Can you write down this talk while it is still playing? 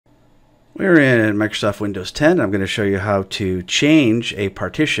We're in Microsoft Windows 10. I'm going to show you how to change a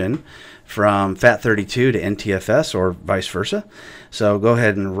partition from FAT32 to NTFS or vice versa. So go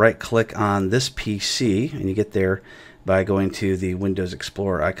ahead and right click on this PC, and you get there by going to the Windows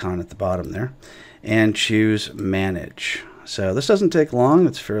Explorer icon at the bottom there and choose Manage. So this doesn't take long,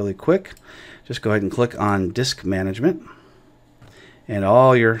 it's fairly quick. Just go ahead and click on Disk Management, and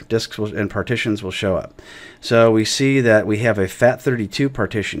all your disks and partitions will show up. So we see that we have a FAT32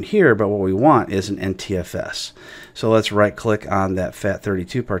 partition here, but what we want is an NTFS. So let's right click on that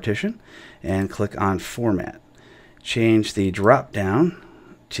FAT32 partition and click on Format. Change the drop down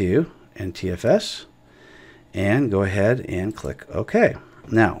to NTFS and go ahead and click OK.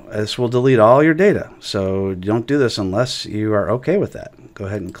 Now this will delete all your data, so don't do this unless you are okay with that. Go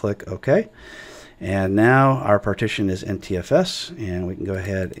ahead and click OK. And now our partition is NTFS, and we can go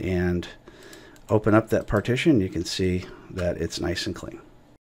ahead and open up that partition. You can see that it's nice and clean.